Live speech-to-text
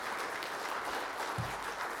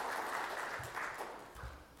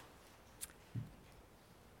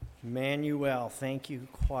Emmanuel, thank you,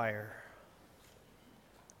 choir.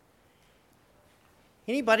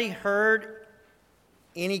 Anybody heard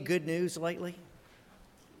any good news lately?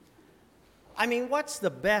 I mean, what's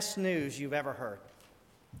the best news you've ever heard?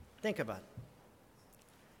 Think about it.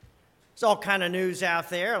 There's all kind of news out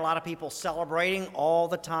there. A lot of people celebrating all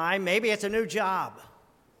the time. Maybe it's a new job.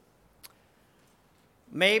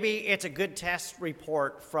 Maybe it's a good test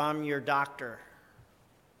report from your doctor.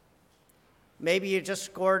 Maybe you just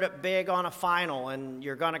scored it big on a final and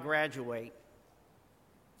you're going to graduate.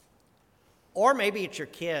 Or maybe it's your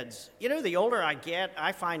kids. You know, the older I get,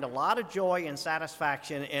 I find a lot of joy and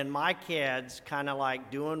satisfaction in my kids kind of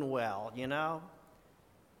like doing well, you know?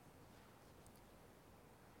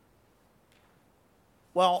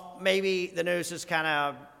 Well, maybe the news is kind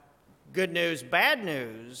of good news, bad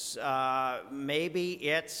news. Maybe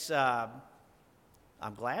it's, I'm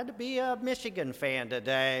glad to be a Michigan fan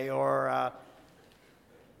today, or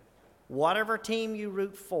whatever team you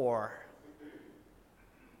root for.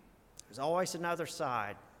 There's always another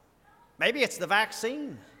side. Maybe it's the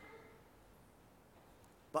vaccine.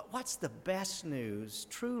 But what's the best news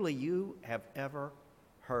truly you have ever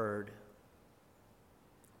heard?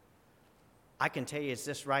 I can tell you it's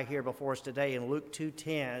this right here before us today in Luke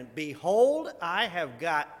 2:10. Behold, I have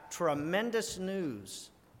got tremendous news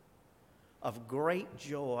of great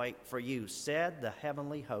joy for you, said the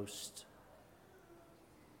heavenly host.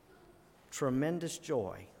 Tremendous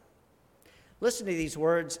joy. Listen to these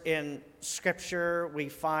words in Scripture we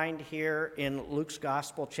find here in Luke's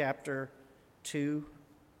Gospel, chapter 2.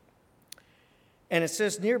 And it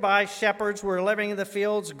says, nearby shepherds were living in the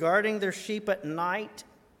fields, guarding their sheep at night.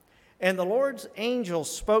 And the Lord's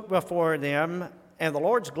angels spoke before them, and the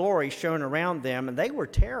Lord's glory shone around them, and they were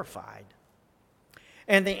terrified.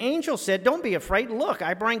 And the angel said, don't be afraid. Look,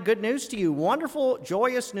 I bring good news to you, wonderful,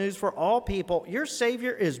 joyous news for all people. Your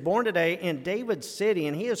Savior is born today in David's city,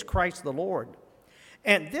 and he is Christ the Lord.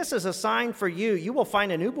 And this is a sign for you. You will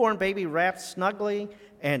find a newborn baby wrapped snugly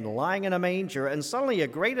and lying in a manger. And suddenly a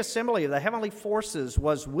great assembly of the heavenly forces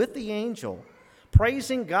was with the angel,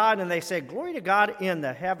 praising God. And they said, glory to God in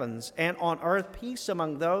the heavens, and on earth peace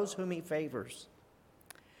among those whom he favors.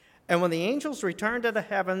 And when the angels returned to the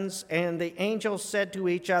heavens, and the angels said to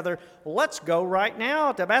each other, let's go right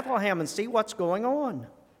now to Bethlehem and see what's going on.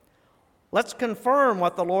 Let's confirm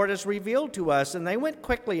what the Lord has revealed to us. And they went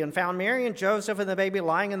quickly and found Mary and Joseph and the baby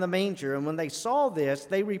lying in the manger. And when they saw this,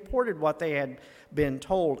 they reported what they had been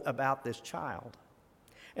told about this child.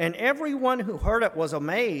 And everyone who heard it was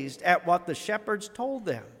amazed at what the shepherds told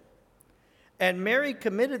them. And Mary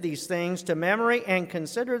committed these things to memory and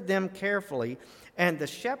considered them carefully. And the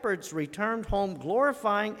shepherds returned home,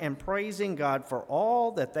 glorifying and praising God for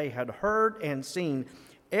all that they had heard and seen.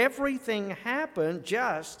 Everything happened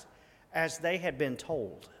just as they had been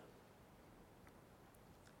told.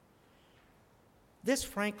 This,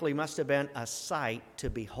 frankly, must have been a sight to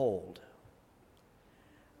behold.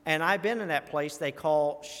 And I've been in that place they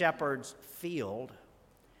call Shepherd's Field.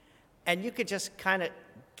 And you could just kind of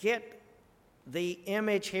get the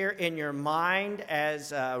image here in your mind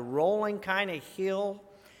as a rolling kind of hill,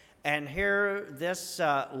 and here this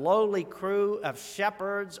lowly crew of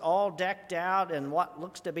shepherds all decked out in what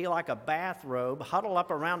looks to be like a bathrobe, huddle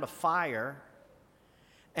up around a fire,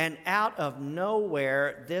 and out of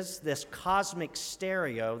nowhere this cosmic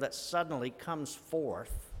stereo that suddenly comes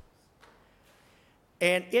forth.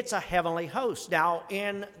 And it's a heavenly host. Now,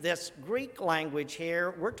 in this Greek language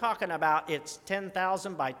here, we're talking about it's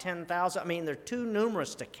 10,000 by 10,000. I mean, they're too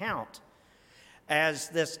numerous to count. As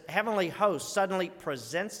this heavenly host suddenly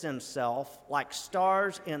presents himself like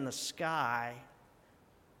stars in the sky.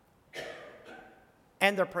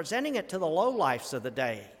 And they're presenting it to the lowlifes of the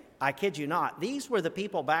day. I kid you not. These were the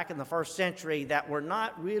people back in the first century that were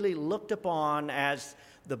not really looked upon as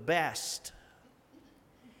the best.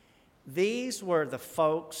 These were the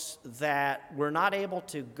folks that were not able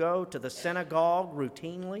to go to the synagogue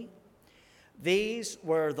routinely. These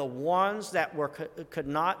were the ones that could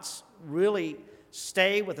not really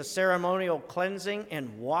stay with the ceremonial cleansing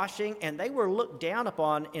and washing, and they were looked down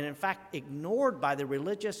upon and, in fact, ignored by the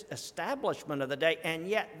religious establishment of the day. And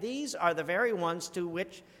yet these are the very ones to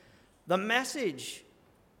which the message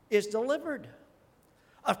is delivered.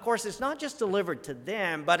 Of course, it's not just delivered to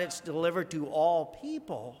them, but it's delivered to all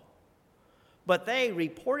people. But they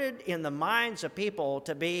reported in the minds of people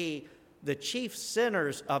to be the chief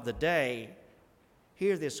sinners of the day.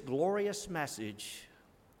 Hear this glorious message.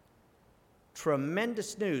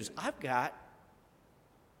 Tremendous news. I've got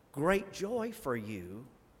great joy for you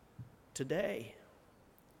today.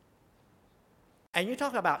 And you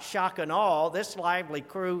talk about shock and awe, this lively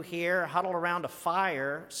crew here huddled around a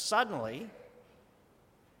fire, suddenly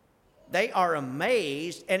they are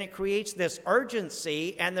amazed, and it creates this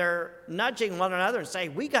urgency, and they're nudging one another and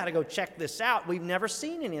saying, we got to go check this out. We've never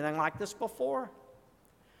seen anything like this before.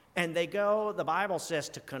 And they go, the Bible says,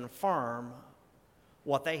 to confirm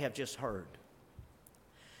what they have just heard.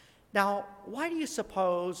 Now, why do you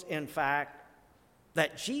suppose, in fact,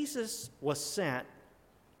 that Jesus was sent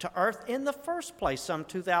to earth in the first place some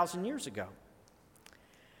 2,000 years ago?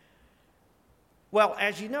 Well,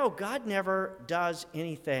 as you know, God never does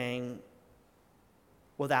anything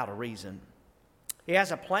without a reason. He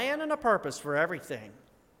has a plan and a purpose for everything.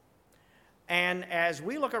 And as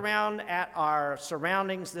we look around at our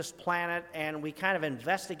surroundings, this planet, and we kind of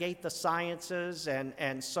investigate the sciences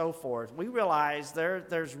and so forth, we realize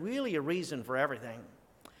there's really a reason for everything.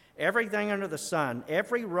 Everything under the sun,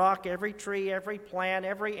 every rock, every tree, every plant,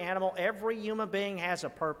 every animal, every human being has a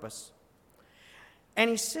purpose. And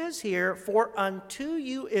he says here, for unto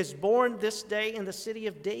you is born this day in the city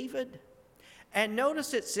of David. And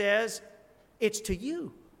notice it says, it's to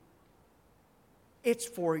you. It's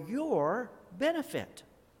for your benefit.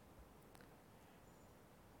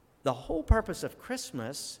 The whole purpose of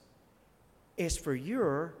Christmas is for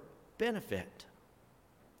your benefit.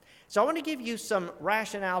 So I want to give you some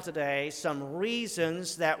rationale today, some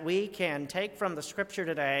reasons that we can take from the scripture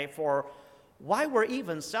today for why we're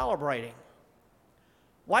even celebrating,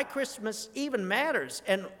 why Christmas even matters,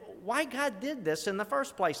 and why God did this in the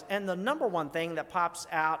first place. And the number one thing that pops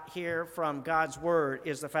out here from God's word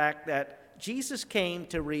is the fact that Jesus came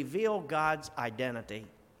to reveal God's identity.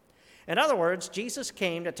 In other words, Jesus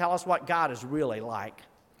came to tell us what God is really like.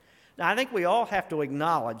 Now, I think we all have to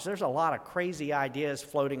acknowledge there's a lot of crazy ideas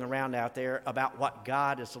floating around out there about what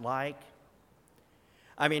God is like.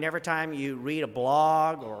 I mean, every time you read a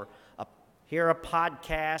blog or hear a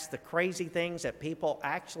podcast, the crazy things that people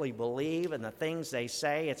actually believe and the things they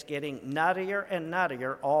say, it's getting nuttier and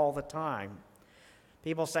nuttier all the time.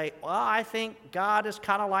 People say, well, I think God is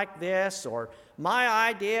kind of like this, or my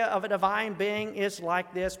idea of a divine being is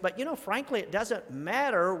like this. But, frankly, it doesn't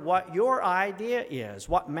matter what your idea is.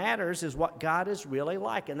 What matters is what God is really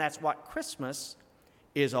like, and that's what Christmas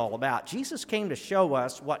is all about. Jesus came to show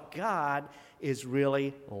us what God is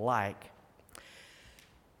really like.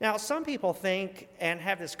 Now, some people think and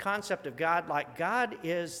have this concept of God like God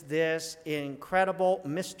is this incredible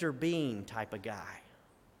Mr. Bean type of guy.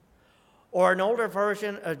 Or an older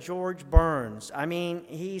version of George Burns. I mean,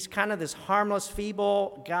 he's kind of this harmless,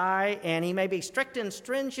 feeble guy, and he may be strict and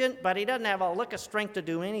stringent, but he doesn't have a lick of strength to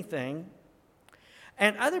do anything.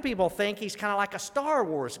 And other people think he's kind of like a Star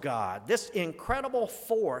Wars god, this incredible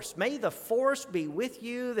force. May the force be with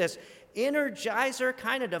you, this energizer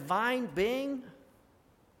kind of divine being.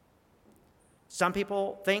 Some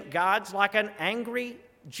people think God's like an angry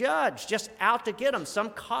judge, just out to get them,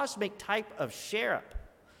 some cosmic type of sheriff.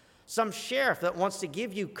 Some sheriff that wants to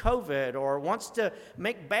give you COVID or wants to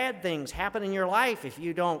make bad things happen in your life if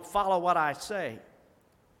you don't follow what I say.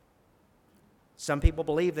 Some people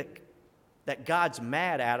believe that God's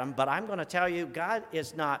mad at them, but I'm going to tell you, God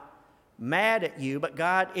is not mad at you, but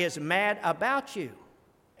God is mad about you.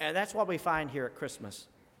 And that's what we find here at Christmas.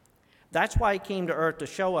 That's why he came to earth, to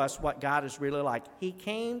show us what God is really like. He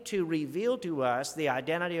came to reveal to us the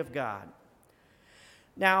identity of God.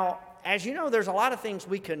 Now, as you know, there's a lot of things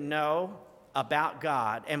we can know about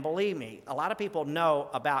God. And believe me, a lot of people know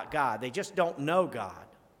about God. They just don't know God.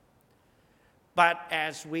 But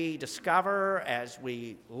as we discover, as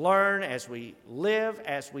we learn, as we live,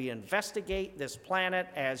 as we investigate this planet,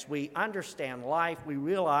 as we understand life, we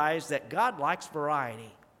realize that God likes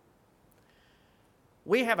variety.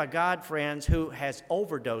 We have a God, friends, who has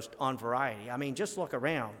overdosed on variety. I mean, just look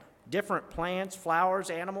around. Different plants, flowers,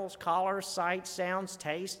 animals, colors, sights, sounds,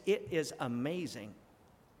 tastes. It is amazing.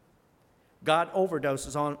 God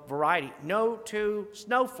overdoses on variety. No two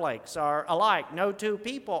snowflakes are alike. No two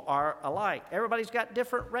people are alike. Everybody's got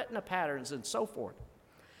different retina patterns and so forth.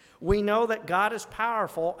 We know that God is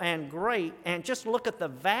powerful and great, and just look at the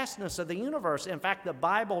vastness of the universe. In fact, the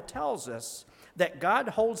Bible tells us that God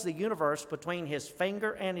holds the universe between his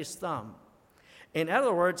finger and his thumb. In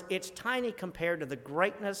other words, it's tiny compared to the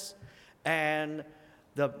greatness and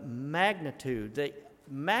the magnitude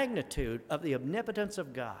of the omnipotence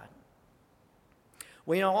of God.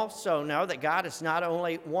 We also know that God is not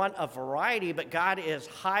only one of variety, but God is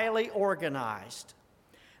highly organized.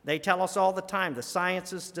 They tell us all the time, the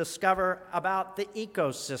scientists discover about the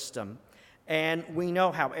ecosystem And we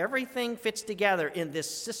know how everything fits together in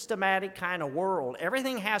this systematic kind of world.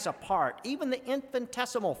 Everything has a part, even the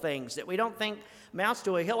infinitesimal things that we don't think amounts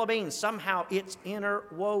to a hill of beans. Somehow it's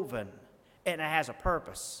interwoven, and it has a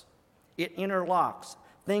purpose. It interlocks.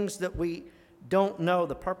 Things that we don't know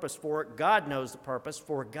the purpose for, God knows the purpose,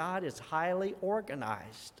 for God is highly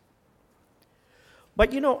organized.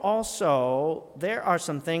 But also, there are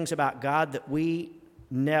some things about God that we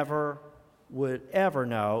never would ever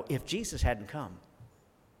know if Jesus hadn't come.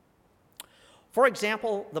 For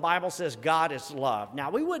example, the Bible says God is love.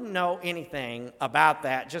 Now, we wouldn't know anything about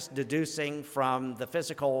that just deducing from the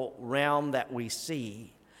physical realm that we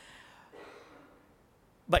see.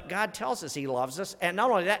 But God tells us he loves us, and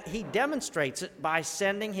not only that, he demonstrates it by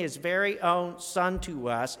sending his very own Son to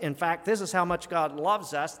us. In fact, this is how much God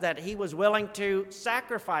loves us, that he was willing to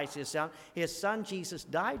sacrifice his Son. His Son, Jesus,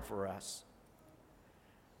 died for us.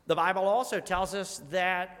 The Bible also tells us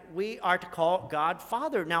that we are to call God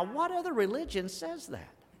Father. Now, what other religion says that?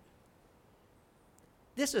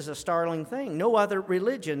 This is a startling thing. No other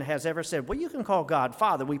religion has ever said, well, you can call God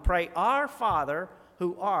Father. We pray, Our Father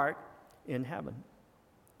who art in heaven.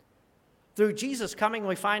 Through Jesus coming,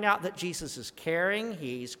 we find out that Jesus is caring,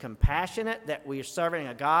 he's compassionate, that we are serving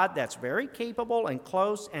a God that's very capable and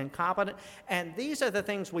close and competent. And these are the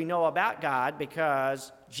things we know about God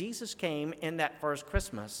because Jesus came in that first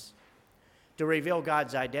Christmas to reveal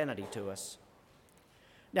God's identity to us.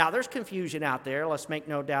 Now, there's confusion out there. Let's make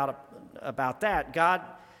no doubt about that. God,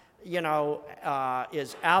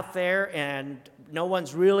 is out there and no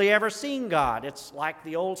one's really ever seen God. It's like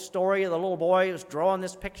the old story of the little boy who was drawing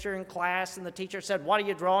this picture in class, and the teacher said, what are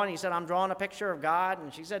you drawing? He said, I'm drawing a picture of God.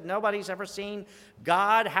 And she said, nobody's ever seen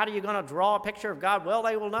God. How are you going to draw a picture of God? Well,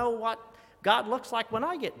 they will know what God looks like when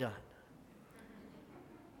I get done.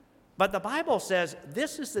 But the Bible says,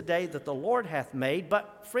 this is the day that the Lord hath made.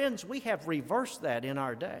 But friends, we have reversed that in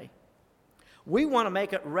our day. We want to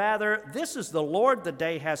make it rather, this is the Lord the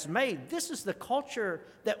day has made. This is the culture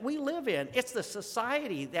that we live in. It's the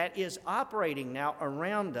society that is operating now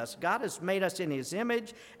around us. God has made us in his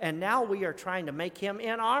image, and now we are trying to make him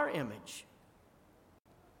in our image.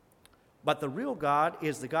 But the real God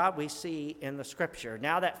is the God we see in the Scripture.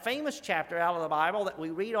 Now, that famous chapter out of the Bible that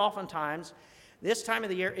we read oftentimes this time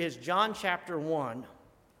of the year is John chapter 1.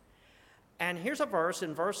 And here's a verse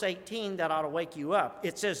in verse 18 that ought to wake you up.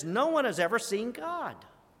 It says, no one has ever seen God,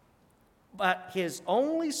 but his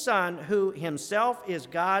only Son, who himself is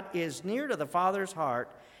God, is near to the Father's heart,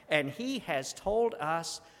 and he has told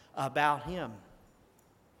us about him.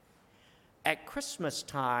 At Christmas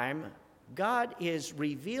time, God is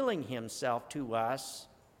revealing himself to us,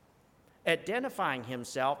 identifying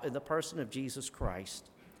himself in the person of Jesus Christ.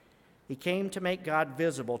 He came to make God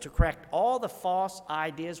visible, to correct all the false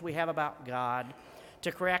ideas we have about God,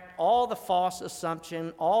 to correct all the false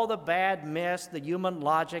assumption, all the bad myths, the human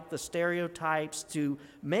logic, the stereotypes, to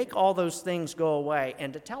make all those things go away,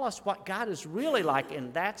 and to tell us what God is really like,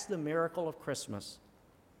 and that's the miracle of Christmas.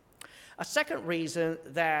 A second reason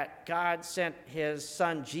that God sent his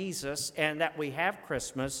Son Jesus and that we have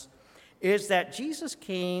Christmas is that Jesus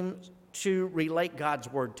came to relate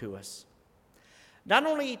God's word to us. Not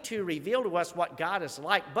only to reveal to us what God is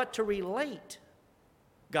like, but to relate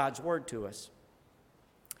God's word to us.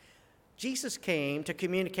 Jesus came to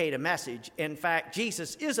communicate a message. In fact,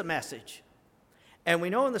 Jesus is a message. And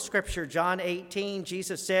we know in the Scripture, John 18,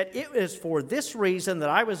 Jesus said, it is for this reason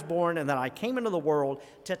that I was born and that I came into the world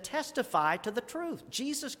to testify to the truth.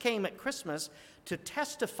 Jesus came at Christmas to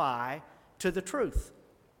testify to the truth.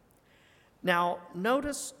 Now,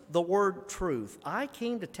 notice the word truth. I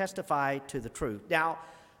came to testify to the truth. Now,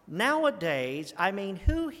 nowadays,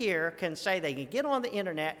 who here can say they can get on the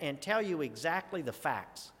internet and tell you exactly the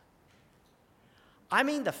facts?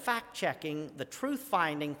 The fact-checking, the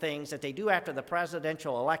truth-finding things that they do after the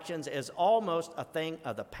presidential elections is almost a thing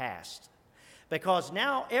of the past. Because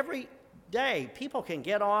now, every day, people can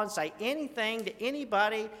get on, say anything to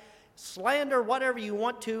anybody, slander whatever you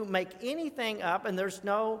want to, make anything up, and there's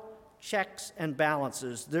no checks and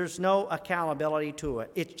balances. There's no accountability to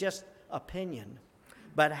it. It's just opinion.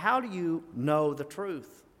 But how do you know the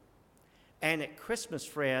truth? And at Christmas,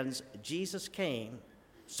 friends, Jesus came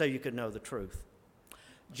so you could know the truth.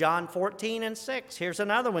 John 14:6, here's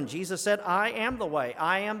another one. Jesus said, I am the way,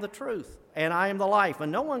 I am the truth, and I am the life,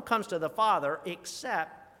 and no one comes to the Father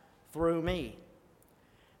except through me.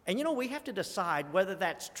 And we have to decide whether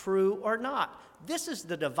that's true or not. This is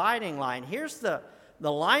the dividing line. Here's the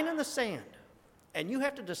line in the sand, and you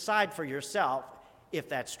have to decide for yourself if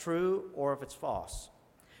that's true or if it's false.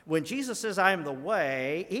 When Jesus says, I am the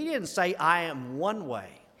way, he didn't say, I am one way.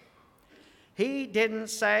 He didn't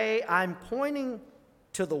say, I'm pointing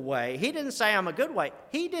to the way. He didn't say, I'm a good way.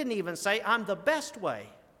 He didn't even say, I'm the best way.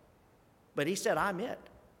 But he said, I'm it.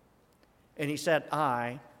 And he said,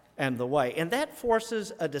 I am the way. And that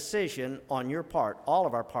forces a decision on your part, all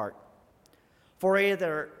of our part. For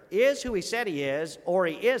either is who he said he is, or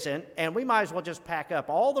he isn't, and we might as well just pack up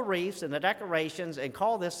all the wreaths and the decorations and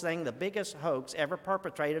call this thing the biggest hoax ever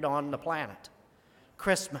perpetrated on the planet.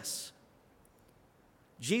 Christmas.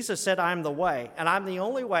 Jesus said, I'm the way, and I'm the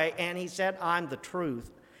only way, and he said, I'm the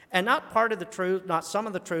truth. And not part of the truth, not some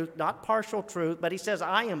of the truth, not partial truth, but he says,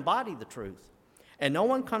 I embody the truth. And no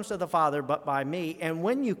one comes to the Father but by me. And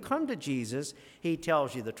when you come to Jesus, he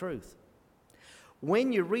tells you the truth.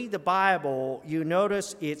 When you read the Bible, you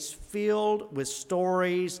notice it's filled with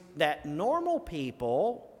stories that normal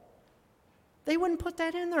people, they wouldn't put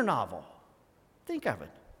that in their novel. Think of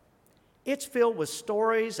it. It's filled with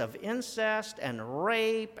stories of incest and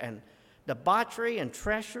rape and debauchery and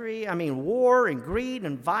treachery. I mean, war and greed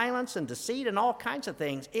and violence and deceit and all kinds of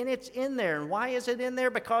things. And it's in there. And why is it in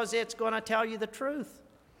there? Because it's going to tell you the truth.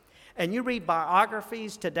 And you read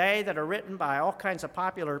biographies today that are written by all kinds of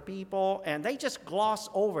popular people, and they just gloss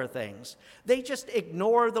over things. They just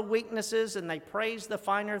ignore the weaknesses, and they praise the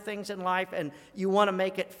finer things in life, and you want to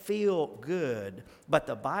make it feel good. But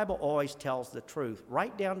the Bible always tells the truth,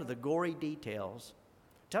 right down to the gory details.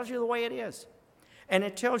 It tells you the way it is. And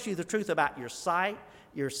it tells you the truth about your sight,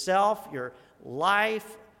 yourself, your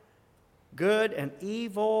life, good and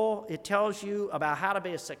evil. It tells you about how to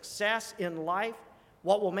be a success in life.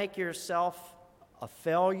 What will make yourself a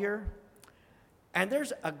failure? And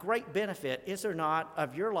there's a great benefit, is there not,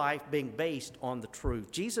 of your life being based on the truth.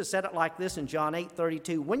 Jesus said it like this in John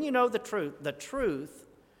 8:32. When you know the truth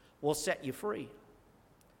will set you free.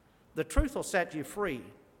 The truth will set you free.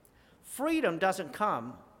 Freedom doesn't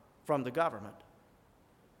come from the government.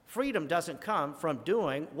 Freedom doesn't come from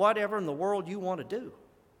doing whatever in the world you want to do.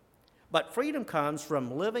 But freedom comes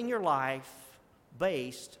from living your life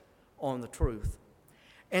based on the truth.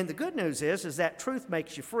 And the good news is that truth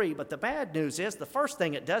makes you free, but the bad news is the first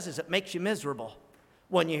thing it does is it makes you miserable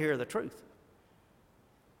when you hear the truth.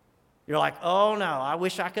 You're like, oh no, I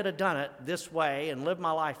wish I could have done it this way and lived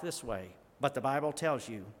my life this way. But the Bible tells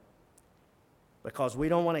you, because we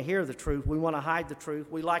don't want to hear the truth, we want to hide the truth,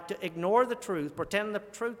 we like to ignore the truth, pretend the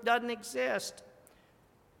truth doesn't exist.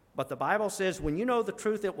 But the Bible says when you know the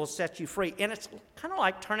truth, it will set you free. And it's kind of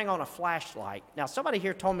like turning on a flashlight. Now, somebody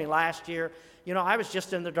here told me last year, I was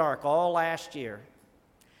just in the dark all last year.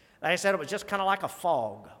 Like I said, it was just kind of like a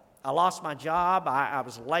fog. I lost my job. I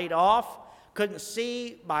was laid off. Couldn't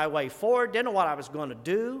see my way forward. Didn't know what I was going to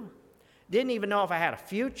do. Didn't even know if I had a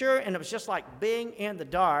future. And it was just like being in the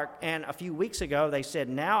dark. And a few weeks ago, they said,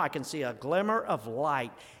 now I can see a glimmer of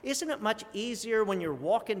light. Isn't it much easier when you're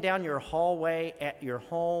walking down your hallway at your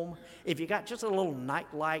home, if you got just a little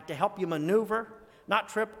night light to help you maneuver, not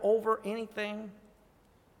trip over anything?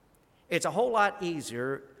 It's a whole lot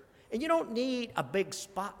easier. And you don't need a big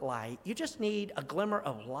spotlight. You just need a glimmer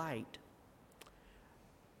of light.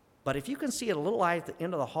 But if you can see a little light at the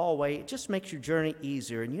end of the hallway, it just makes your journey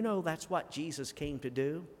easier. And that's what Jesus came to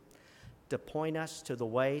do, to point us to the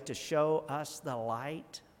way, to show us the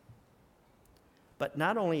light. But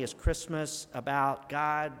not only is Christmas about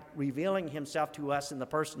God revealing himself to us in the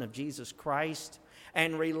person of Jesus Christ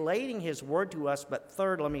and relating his word to us, but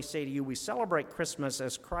third, let me say to you, we celebrate Christmas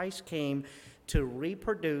as Christ came to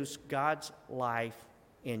reproduce God's life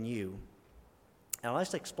in you. Now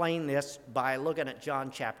let's explain this by looking at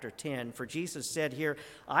John chapter 10. For Jesus said here,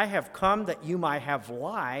 I have come that you might have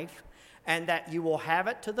life and that you will have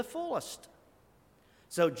it to the fullest.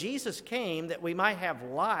 So Jesus came that we might have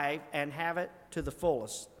life and have it to the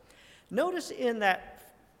fullest. Notice in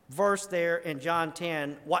that verse there in John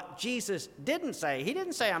 10 what Jesus didn't say. He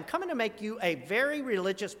didn't say, I'm coming to make you a very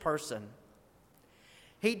religious person.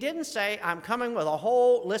 He didn't say, I'm coming with a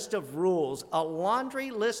whole list of rules, a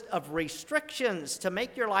laundry list of restrictions to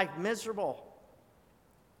make your life miserable.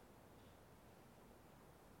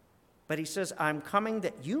 But he says, I'm coming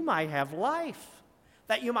that you might have life,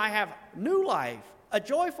 that you might have new life, a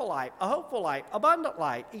joyful life, a hopeful life, abundant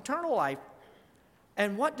life, eternal life.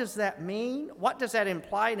 And what does that mean? What does that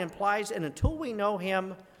imply? It implies, and until we know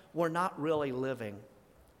him, we're not really living.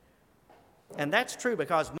 And that's true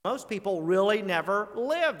because most people really never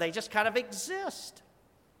live. They just kind of exist.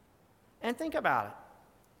 And think about it.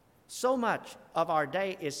 So much of our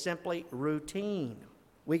day is simply routine.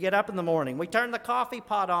 We get up in the morning. We turn the coffee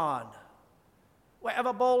pot on. We have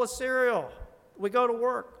a bowl of cereal. We go to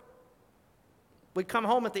work. We come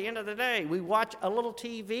home at the end of the day. We watch a little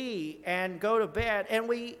TV and go to bed. And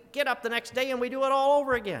we get up the next day and we do it all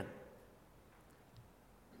over again.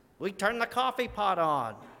 We turn the coffee pot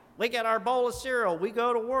on. We get our bowl of cereal. We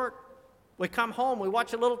go to work. We come home. We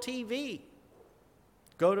watch a little TV.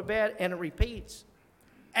 Go to bed, and it repeats.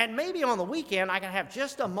 And maybe on the weekend, I can have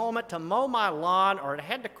just a moment to mow my lawn or to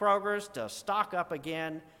head to Kroger's to stock up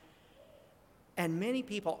again. And many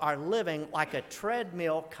people are living like a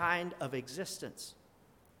treadmill kind of existence.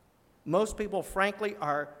 Most people, frankly,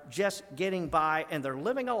 are just getting by, and they're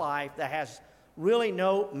living a life that has really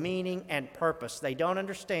no meaning and purpose. They don't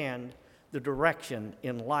understand the direction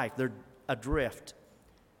in life. They're adrift.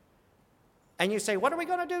 And you say, what are we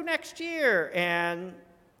going to do next year? And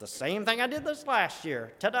the same thing I did this last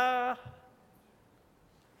year. Ta-da!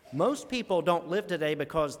 Most people don't live today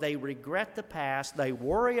because they regret the past, they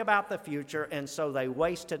worry about the future, and so they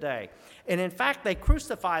waste today. And in fact, they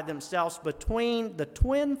crucify themselves between the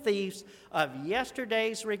twin thieves of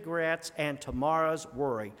yesterday's regrets and tomorrow's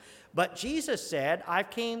worry. But Jesus said, I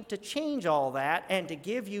came to change all that and to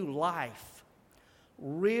give you life.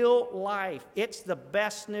 Real life. It's the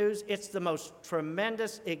best news. It's the most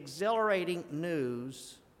tremendous, exhilarating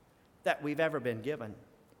news that we've ever been given.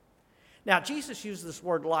 Now, Jesus used this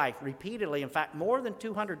word life repeatedly. In fact, more than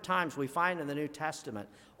 200 times we find in the New Testament,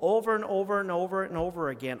 over and over and over and over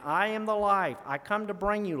again. I am the life. I come to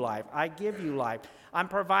bring you life. I give you life. I'm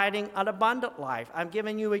providing an abundant life. I'm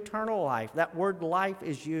giving you eternal life. That word life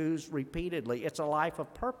is used repeatedly. It's a life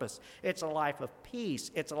of purpose. It's a life of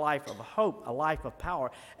peace. It's a life of hope, a life of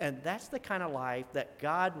power. And that's the kind of life that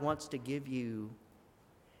God wants to give you.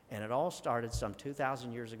 And it all started some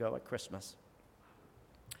 2,000 years ago at Christmas.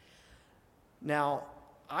 Now,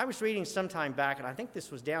 I was reading some time back, and I think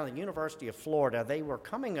this was down at the University of Florida. They were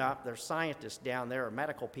coming up, their scientists down there, or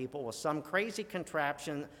medical people, with some crazy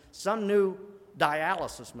contraption, some new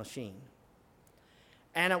dialysis machine.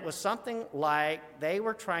 And it was something like they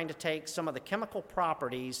were trying to take some of the chemical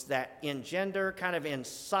properties that engender, kind of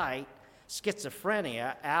incite,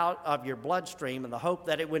 schizophrenia out of your bloodstream in the hope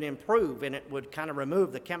that it would improve and it would kind of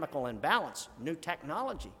remove the chemical imbalance. New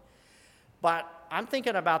technology. But I'm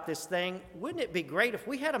thinking about this thing. Wouldn't it be great if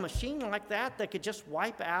we had a machine like that that could just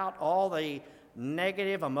wipe out all the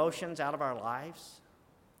negative emotions out of our lives?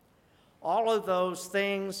 All of those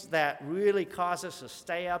things that really cause us to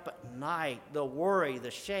stay up at night, the worry,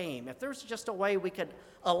 the shame. If there's just a way we could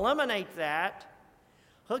eliminate that,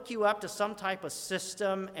 hook you up to some type of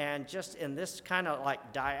system, and just in this kind of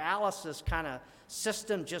like dialysis kind of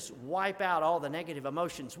system, just wipe out all the negative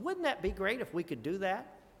emotions. Wouldn't that be great if we could do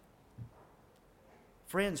that?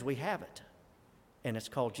 Friends, we have it, and it's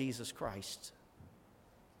called Jesus Christ.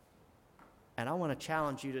 And I want to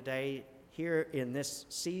challenge you today, here in this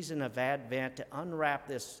season of Advent, to unwrap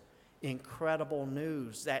this incredible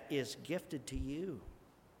news that is gifted to you,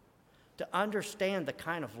 to understand the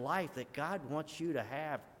kind of life that God wants you to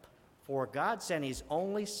have. For God sent His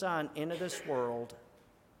only Son into this world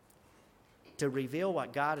to reveal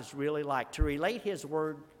what God is really like, to relate His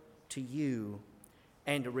word to you,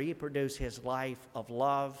 and to reproduce His life of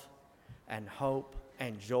love and hope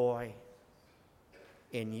and joy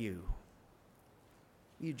in you.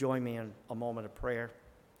 You join me in a moment of prayer.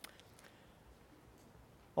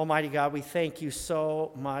 Almighty God, we thank you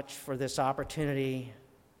so much for this opportunity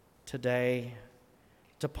today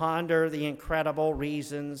to ponder the incredible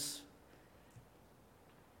reasons,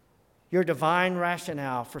 your divine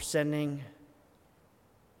rationale for sending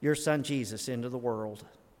your Son Jesus into the world.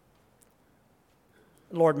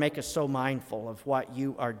 Lord, make us so mindful of what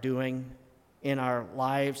you are doing in our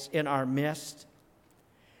lives, in our midst.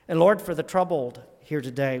 And Lord, for the troubled here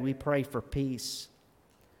today, we pray for peace.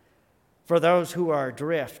 For those who are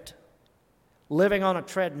adrift, living on a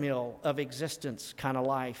treadmill of existence kind of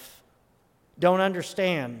life, don't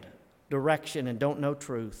understand direction and don't know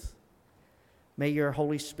truth, may your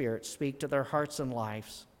Holy Spirit speak to their hearts and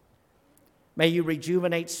lives. May you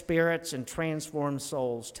rejuvenate spirits and transform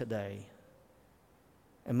souls today.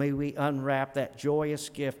 And may we unwrap that joyous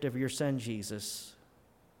gift of your Son, Jesus,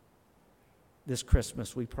 this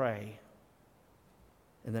Christmas, we pray.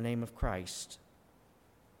 In the name of Christ,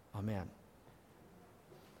 amen.